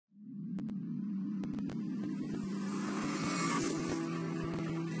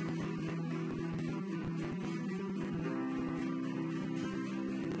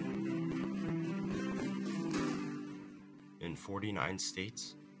49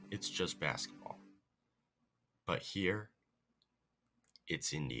 states, it's just basketball. But here,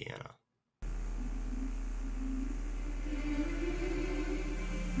 it's Indiana.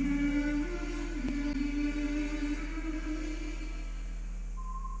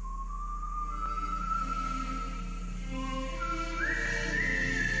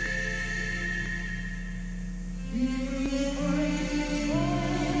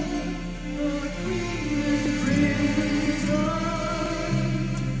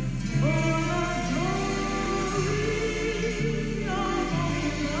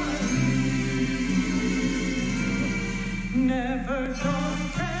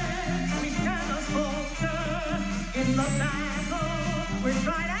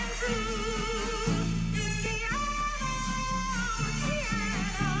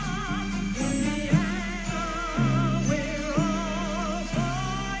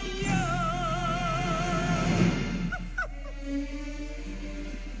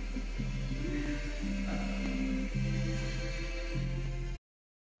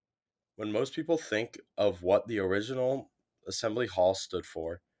 When most people think of what the original Assembly Hall stood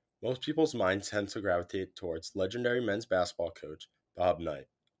for, most people's minds tend to gravitate towards legendary men's basketball coach Bob Knight.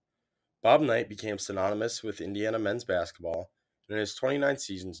 Bob Knight became synonymous with Indiana men's basketball, and in his 29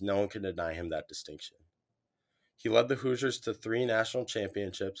 seasons, no one can deny him that distinction. He led the Hoosiers to 3 national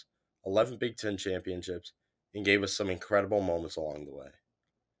championships, 11 Big Ten championships, and gave us some incredible moments along the way.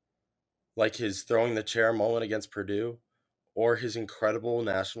 Like his throwing the chair moment against Purdue, or his incredible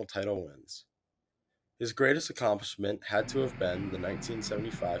national title wins. His greatest accomplishment had to have been the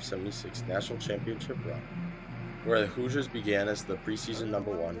 1975-76 national championship run, where the Hoosiers began as the preseason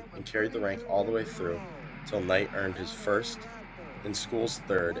number 1 and carried the rank all the way through until Knight earned his first and school's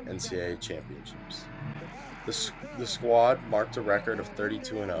third NCAA championships. The squad marked a record of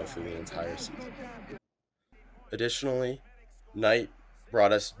 32-0 through the entire season. Additionally, Knight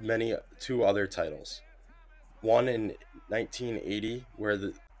brought us 2 other titles. One in 1980, where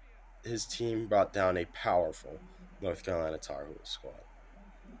his team brought down a powerful North Carolina Tar Heel squad.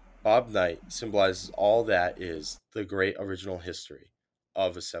 Bob Knight symbolizes all that is the great original history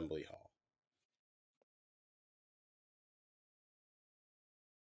of Assembly Hall.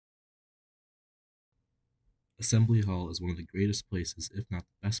 Assembly Hall is one of the greatest places, if not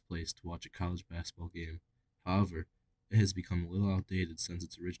the best place, to watch a college basketball game. However, it has become a little outdated since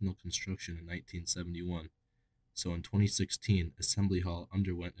its original construction in 1971. So in 2016, Assembly Hall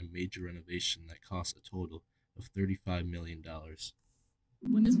underwent a major renovation that cost a total of $35 million.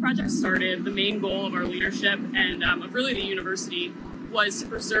 When this project started, the main goal of our leadership and of really the university was to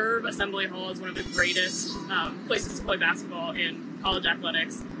preserve Assembly Hall as one of the greatest places to play basketball in college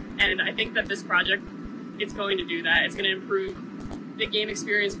athletics. And I think that this project, it's going to do that. It's going to improve the game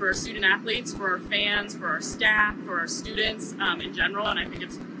experience for our student athletes, for our fans, for our staff, for our students in general, and I think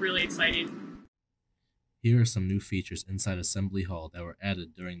it's really exciting. Here are some new features inside Assembly Hall that were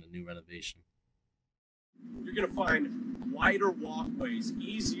added during the new renovation. You're going to find wider walkways,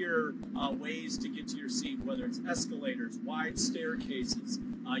 easier ways to get to your seat, whether it's escalators, wide staircases.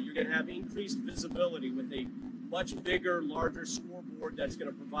 You're going to have increased visibility with a much bigger, larger scoreboard that's going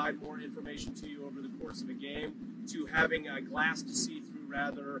to provide more information to you over the course of a game, to having glass to see through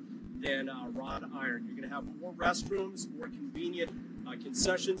rather than wrought iron. You're going to have more restrooms, more convenient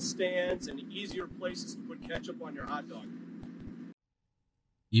concession stands, and easier places to put ketchup on your hot dog.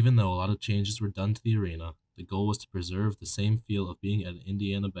 Even though a lot of changes were done to the arena, the goal was to preserve the same feel of being at an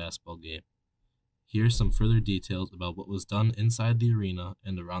Indiana basketball game. Here's some further details about what was done inside the arena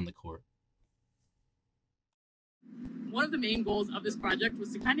and around the court. One of the main goals of this project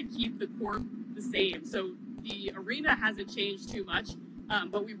was to kind of keep the court the same. So the arena hasn't changed too much,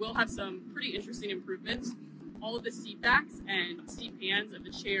 but we will have some pretty interesting improvements. All of the seat backs and seat pans of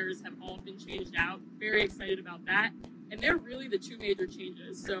the chairs have all been changed out. Very excited about that. And they're really the 2 major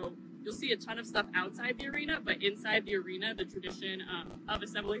changes. So you'll see a ton of stuff outside the arena, but inside the arena, the tradition of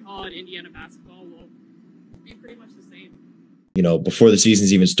Assembly Hall and Indiana basketball will be pretty much the same. You know, before the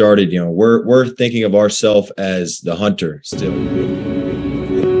season's even started, you know, we're thinking of ourselves as the hunter still.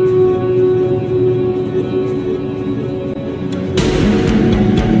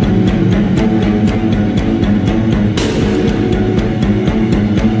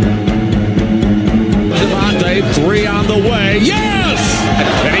 Three on the way, yes!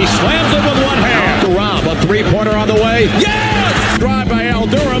 And he slams it with one hand. Rob, a three-pointer on the way, yes! Drive by Al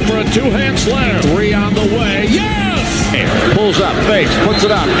Durham for a 2-hand slam. 3 on the way, yes! Pulls up, fakes, puts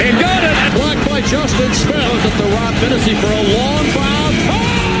it up, and got it! And blocked by Justin Smith. Goes at the Rob Finney for a long foul.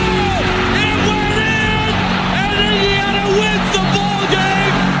 Oh! It went in! And Indiana wins the ball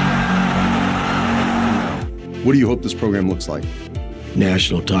game! What do you hope this program looks like?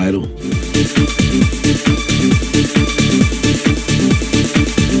 National title.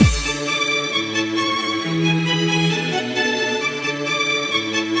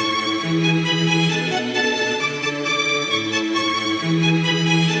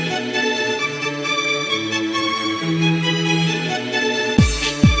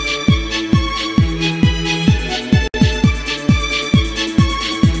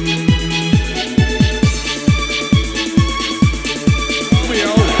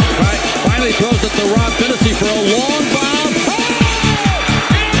 Throws it to Rob Finney for a long bomb. Oh!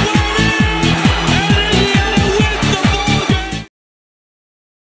 And Indiana wins the ball game.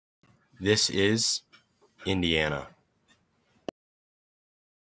 This is Indiana.